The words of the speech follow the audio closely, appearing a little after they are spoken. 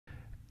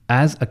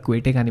As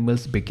aquatic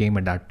animals became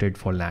adapted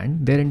for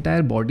land, their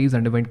entire bodies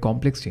underwent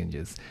complex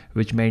changes,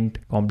 which meant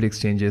complex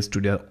changes to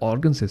their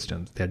organ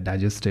systems, their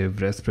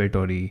digestive,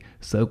 respiratory,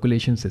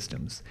 circulation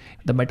systems.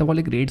 The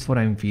metabolic rates for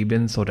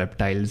amphibians or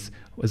reptiles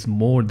was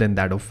more than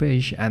that of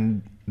fish,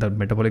 and the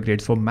metabolic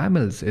rates for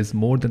mammals is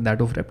more than that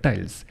of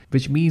reptiles,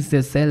 which means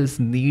their cells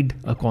need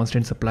a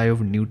constant supply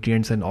of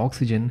nutrients and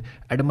oxygen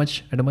at a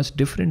much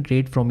different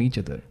rate from each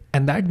other.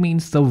 And that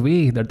means the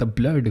way that the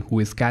blood, who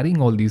is carrying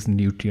all these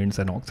nutrients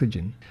and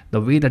oxygen, the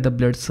way that the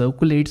blood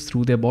circulates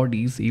through their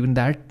bodies, even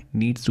that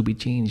needs to be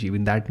changed,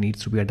 even that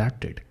needs to be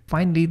adapted.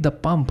 Finally, the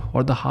pump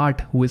or the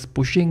heart, who is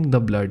pushing the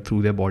blood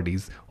through their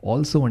bodies,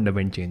 also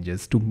underwent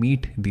changes to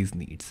meet these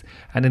needs.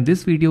 And in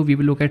this video, we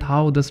will look at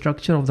how the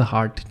structure of the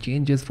heart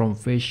changes from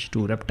fish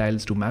to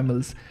reptiles to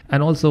mammals,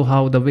 and also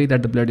how the way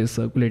that the blood is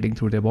circulating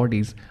through their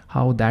bodies,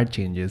 how that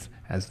changes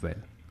as well.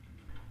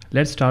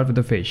 Let's start with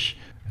the fish.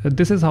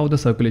 This is how the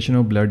circulation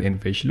of blood in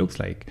fish looks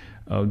like.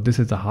 This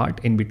is the heart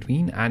in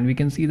between, and we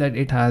can see that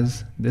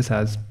this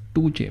has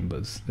two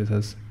chambers. This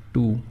has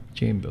two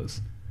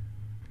chambers.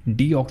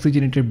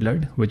 Deoxygenated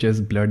blood, which is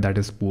blood that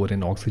is poor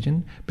in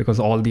oxygen because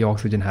all the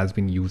oxygen has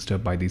been used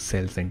up by the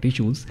cells and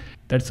tissues,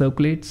 that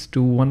circulates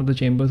to one of the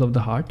chambers of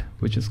the heart,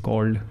 which is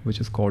called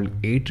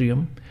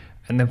atrium.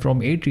 And then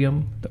from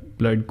atrium, the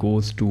blood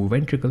goes to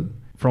ventricle.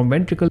 From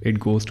ventricle, it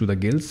goes to the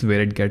gills,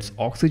 where it gets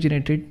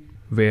oxygenated,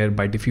 where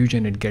by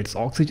diffusion it gets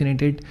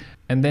oxygenated,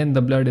 and then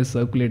the blood is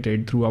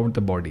circulated throughout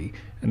the body,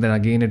 and then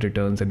again it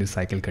returns and the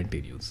cycle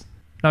continues.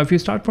 Now if you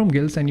start from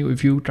gills and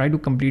if you try to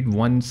complete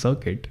one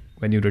circuit,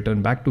 when you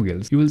return back to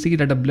gills, you will see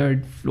that the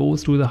blood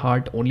flows through the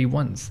heart only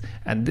once,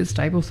 and this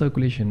type of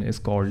circulation is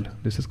called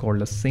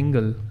a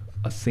single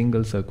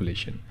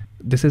circulation.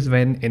 This is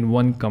when in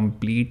one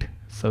complete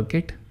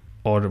circuit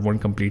or one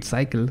complete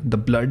cycle, the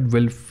blood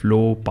will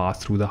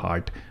pass through the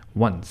heart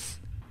once.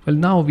 Well,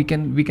 now we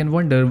can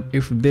wonder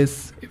if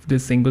this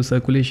single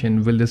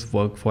circulation, will this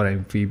work for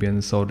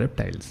amphibians or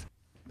reptiles?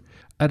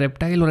 A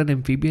reptile or an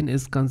amphibian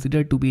is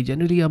considered to be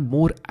generally a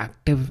more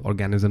active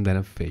organism than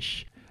a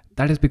fish.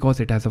 That is because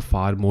it has a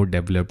far more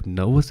developed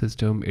nervous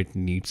system. It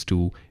needs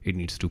to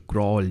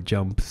crawl,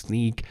 jump,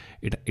 sneak.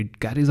 It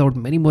carries out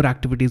many more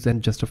activities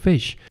than just a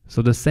fish.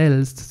 So the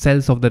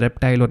cells of the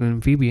reptile or an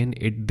amphibian,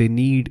 they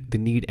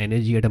need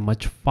energy at a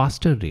much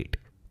faster rate.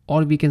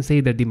 Or we can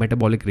say that the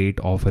metabolic rate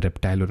of a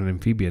reptile or an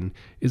amphibian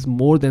is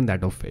more than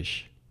that of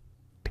fish.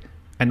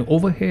 And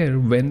over here,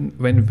 when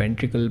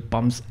ventricle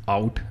pumps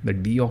out the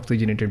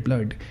deoxygenated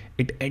blood,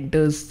 it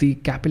enters the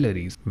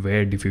capillaries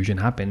where diffusion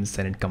happens,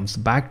 and it comes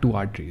back to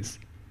arteries.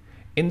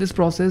 In this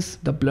process,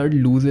 the blood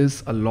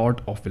loses a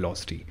lot of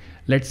velocity.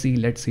 Let's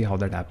see how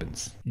that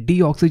happens.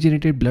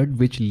 Deoxygenated blood,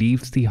 which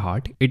leaves the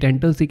heart, it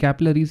enters the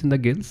capillaries in the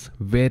gills,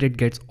 where it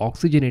gets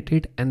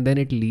oxygenated, and then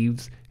it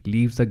leaves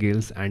the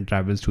gills and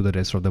travels to the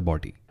rest of the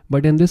body.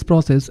 But in this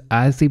process,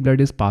 as the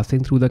blood is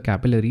passing through the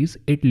capillaries,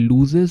 it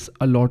loses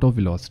a lot of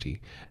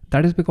velocity.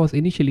 That is because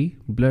initially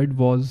blood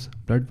was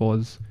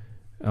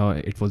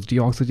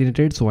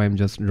deoxygenated, so I am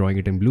just drawing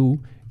it in blue.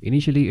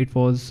 Initially it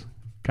was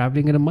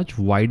traveling in a much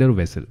wider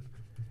vessel.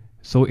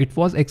 So it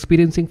was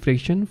experiencing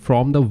friction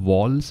from the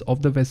walls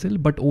of the vessel,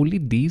 but only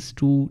these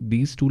two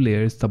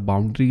layers, the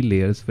boundary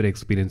layers, were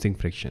experiencing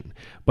friction.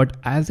 But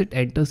as it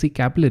enters the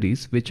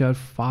capillaries, which are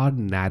far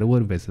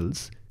narrower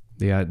vessels,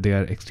 they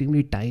are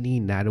extremely tiny,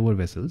 narrower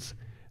vessels.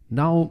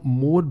 Now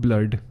more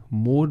blood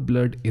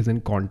is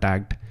in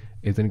contact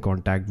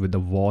with the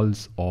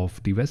walls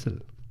of the vessel,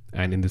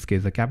 and in this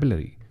case the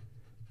capillary.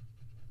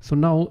 So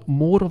now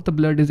more of the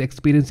blood is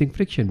experiencing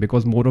friction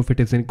because more of it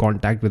is in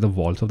contact with the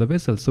walls of the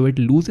vessel. So it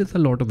loses a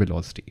lot of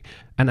velocity.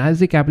 And as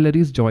the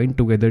capillaries join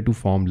together to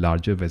form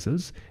larger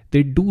vessels,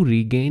 they do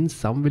regain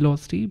some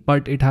velocity,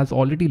 but it has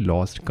already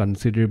lost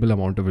considerable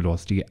amount of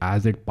velocity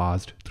as it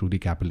passed through the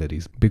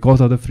capillaries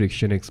because of the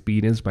friction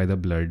experienced by the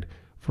blood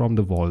from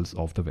the walls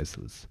of the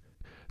vessels.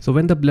 So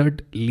when the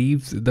blood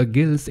leaves the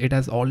gills, it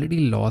has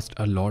already lost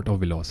a lot of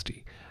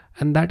velocity.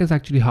 And that is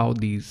actually how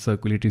the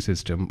circulatory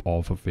system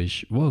of a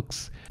fish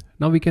works.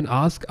 Now we can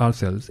ask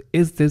ourselves,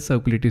 is this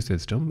circulatory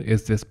system,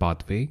 is this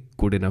pathway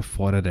good enough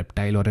for a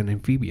reptile or an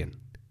amphibian?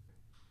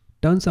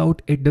 Turns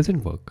out it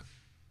doesn't work.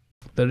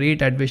 The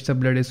rate at which the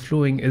blood is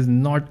flowing is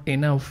not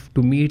enough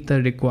to meet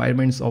the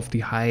requirements of the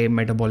high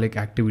metabolic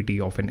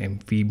activity of an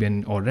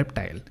amphibian or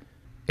reptile.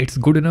 It's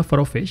good enough for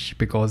a fish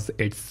because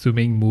its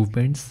swimming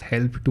movements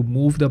help to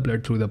move the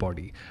blood through the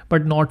body,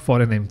 but not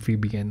for an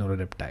amphibian or a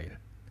reptile.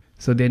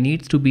 So there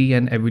needs to be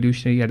an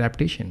evolutionary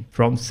adaptation.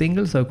 From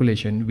single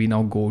circulation, we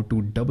now go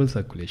to double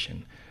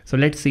circulation. So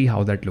let's see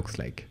how that looks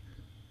like.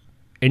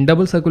 In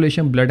double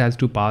circulation, blood has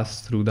to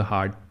pass through the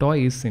heart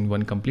twice in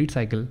one complete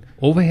cycle.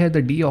 Over here,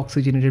 the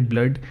deoxygenated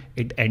blood,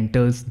 it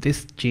enters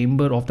this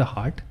chamber of the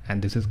heart, and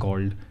this is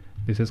called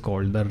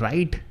the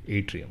right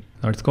atrium.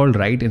 Now it's called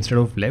right instead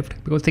of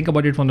left because think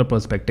about it from the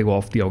perspective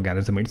of the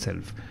organism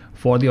itself.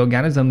 For the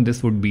organism,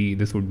 this would be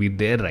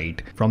their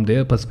right. From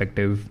their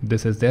perspective,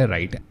 this is their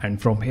right. And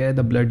from here,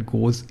 the blood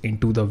goes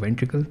into the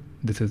ventricle.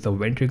 This is the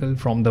ventricle.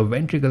 From the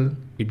ventricle,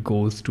 it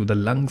goes to the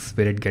lungs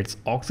where it gets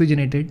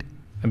oxygenated.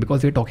 And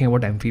because we're talking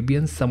about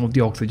amphibians, some of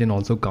the oxygen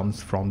also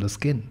comes from the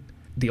skin.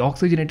 The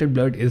oxygenated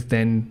blood is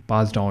then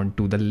passed on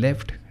to the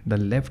left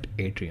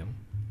atrium.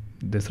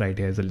 This right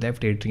here is the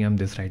left atrium,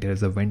 this right here is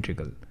the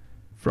ventricle.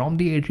 From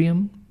the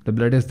atrium, the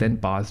blood is then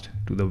passed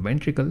to the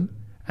ventricle,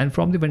 and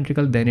from the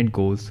ventricle then it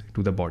goes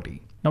to the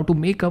body. Now to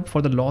make up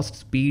for the lost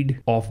speed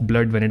of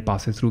blood when it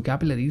passes through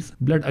capillaries,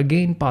 blood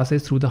again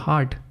passes through the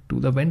heart to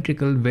the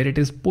ventricle where it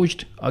is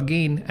pushed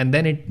again, and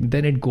then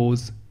it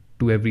goes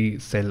to every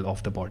cell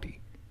of the body.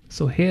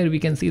 So here we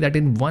can see that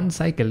in one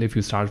cycle, if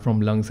you start from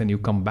lungs and you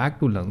come back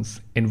to lungs,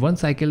 in one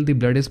cycle the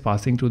blood is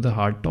passing through the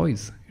heart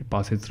twice. It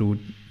passes through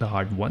the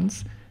heart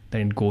once,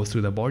 then it goes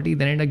through the body,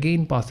 then it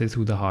again passes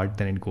through the heart,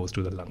 then it goes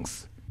to the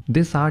lungs.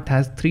 This heart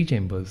has 3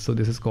 chambers, so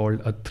this is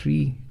called a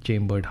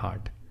 3-chambered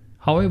heart.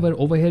 However,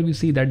 over here we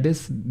see that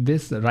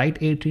this right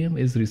atrium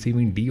is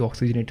receiving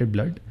deoxygenated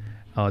blood.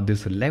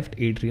 This left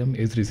atrium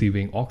is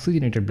receiving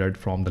oxygenated blood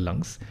from the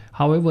lungs.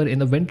 However, in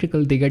the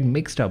ventricle, they get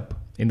mixed up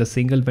in the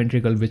single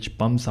ventricle which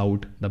pumps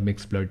out the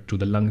mixed blood to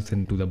the lungs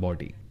and to the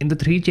body. In the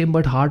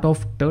 3-chambered heart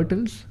of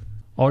turtles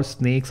or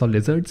snakes or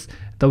lizards,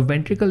 the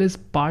ventricle is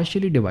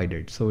partially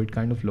divided. So it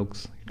kind of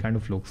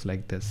looks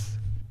like this.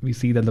 We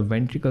see that the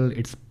ventricle,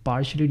 it's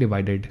partially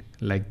divided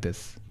like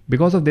this.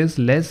 Because of this,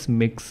 less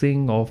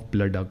mixing of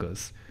blood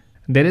occurs.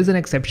 There is an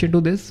exception to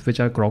this, which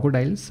are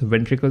crocodiles.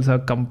 Ventricles are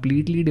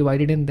completely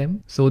divided in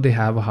them, so they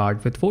have a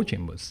heart with 4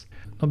 chambers.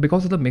 Now,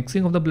 because of the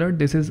mixing of the blood,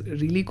 this is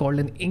really called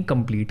an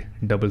incomplete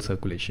double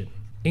circulation.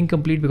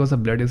 Incomplete because the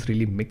blood is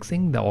really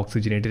mixing, the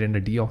oxygenated and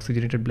the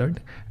deoxygenated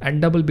blood,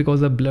 and double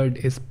because the blood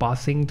is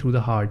passing through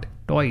the heart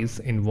twice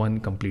in one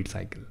complete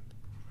cycle.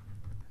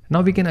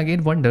 Now we can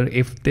again wonder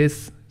if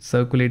this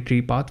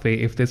circulatory pathway,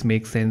 if this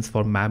makes sense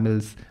for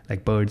mammals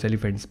like birds,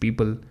 elephants,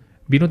 people.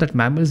 We know that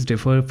mammals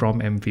differ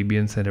from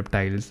amphibians and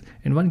reptiles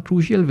in one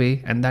crucial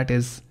way, and that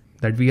is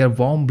that we are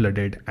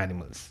warm-blooded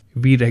animals.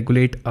 We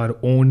regulate our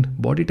own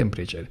body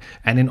temperature,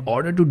 and in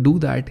order to do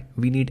that,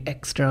 we need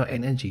extra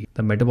energy.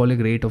 The metabolic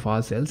rate of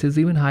our cells is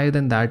even higher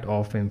than that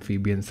of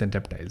amphibians and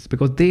reptiles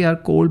because they are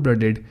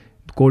cold-blooded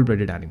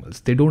animals.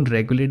 They don't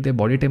regulate their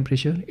body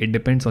temperature. It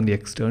depends on the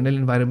external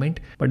environment,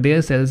 but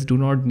their cells do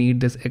not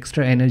need this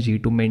extra energy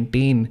to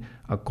maintain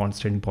a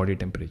constant body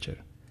temperature.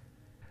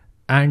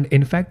 And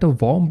in fact, a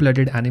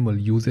warm-blooded animal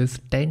uses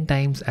 10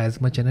 times as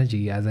much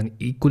energy as an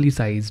equally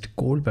sized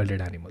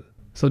cold-blooded animal.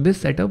 So this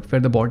setup where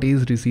the body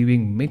is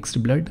receiving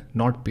mixed blood,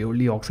 not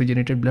purely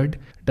oxygenated blood,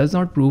 does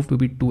not prove to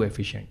be too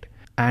efficient.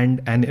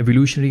 And an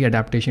evolutionary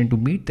adaptation to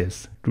meet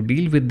this, to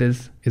deal with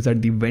this, is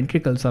that the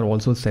ventricles are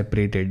also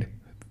separated.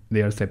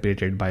 They are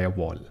separated by a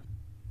wall.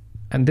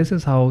 And this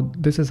is how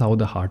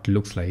the heart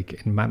looks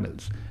like in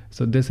mammals.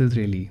 So this is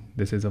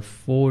a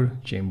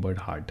 4-chambered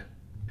heart.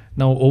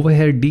 Now over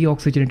here,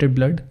 deoxygenated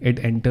blood, it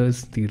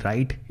enters the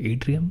right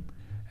atrium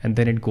and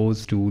then it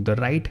goes to the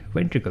right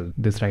ventricle.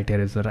 This right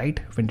here is the right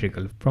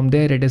ventricle. From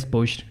there it is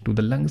pushed to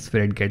the lungs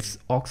where it gets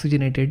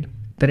oxygenated.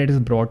 Then it is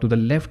brought to the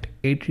left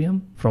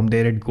atrium. From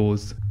there it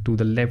goes to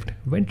the left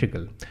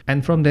ventricle.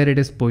 And from there it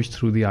is pushed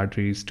through the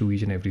arteries to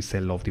each and every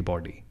cell of the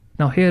body.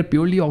 Now here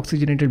purely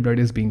oxygenated blood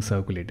is being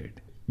circulated,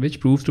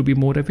 which proves to be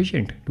more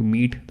efficient to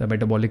meet the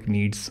metabolic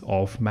needs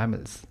of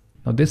mammals.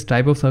 Now this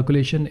type of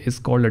circulation is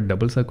called a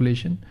double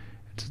circulation.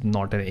 It's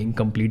not an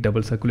incomplete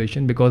double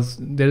circulation because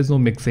there is no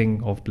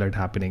mixing of blood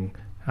happening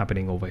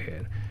over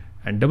here.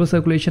 And double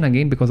circulation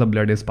again because the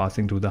blood is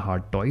passing through the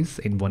heart twice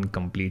in one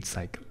complete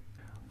cycle.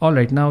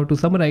 Alright, now to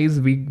summarize,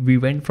 we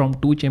went from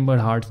 2-chambered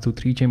hearts to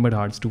 3-chambered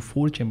hearts to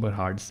 4-chambered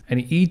hearts,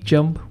 and each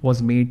jump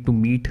was made to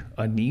meet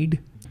a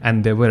need.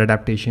 And there were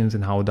adaptations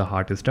in how the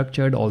heart is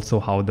structured, also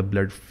how the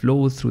blood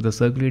flows through the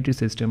circulatory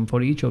system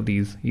for each of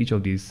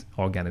these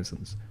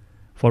organisms.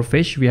 For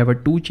fish, we have a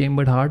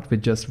 2-chambered heart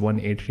with just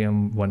 1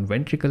 atrium, 1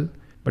 ventricle,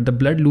 but the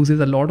blood loses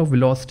a lot of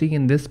velocity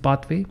in this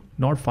pathway,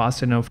 not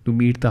fast enough to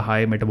meet the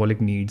high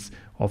metabolic needs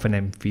of an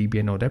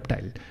amphibian or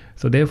reptile.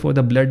 So therefore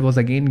the blood was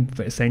again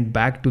sent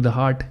back to the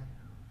heart,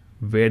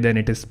 where then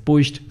it is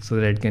pushed so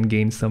that it can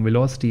gain some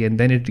velocity, and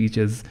then it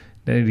reaches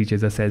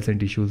the cells and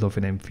tissues of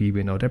an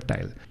amphibian or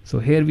reptile. So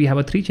here we have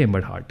a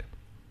 3-chambered heart.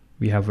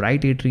 We have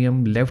right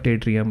atrium, left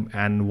atrium,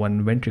 and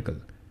 1 ventricle.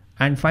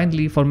 And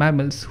finally, for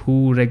mammals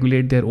who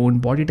regulate their own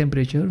body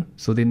temperature,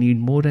 so they need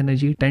more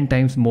energy, 10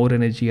 times more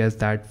energy as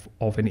that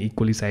of an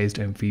equally sized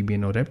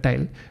amphibian or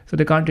reptile. So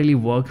they can't really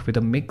work with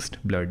a mixed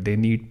blood. They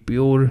need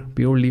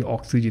purely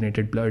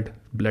oxygenated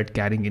blood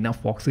carrying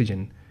enough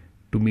oxygen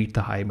to meet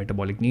the high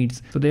metabolic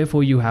needs. So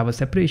therefore you have a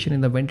separation in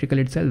the ventricle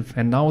itself,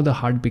 and now the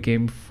heart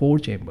became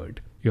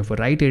 4-chambered. You have a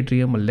right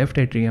atrium, a left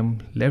atrium,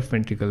 left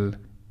ventricle,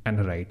 and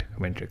a right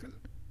ventricle.